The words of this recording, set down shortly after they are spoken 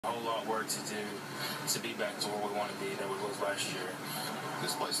A whole lot of work to do to be back to where we want to be that we was last year.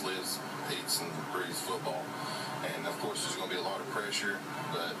 This place lives, eats, and breathes football. And, of course, there's going to be a lot of pressure,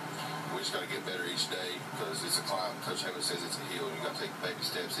 but we just got to get better each day because it's a climb. Coach Hammond says it's a hill. You got to take baby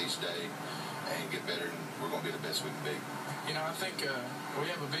steps each day and get better, and we're going to be the best we can be. You know, I think we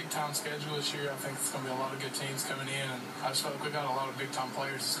have a big-time schedule this year. I think it's going to be a lot of good teams coming in, and I just feel like we got a lot of big-time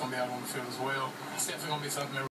players that's going to be out on the field as well. It's definitely going to be something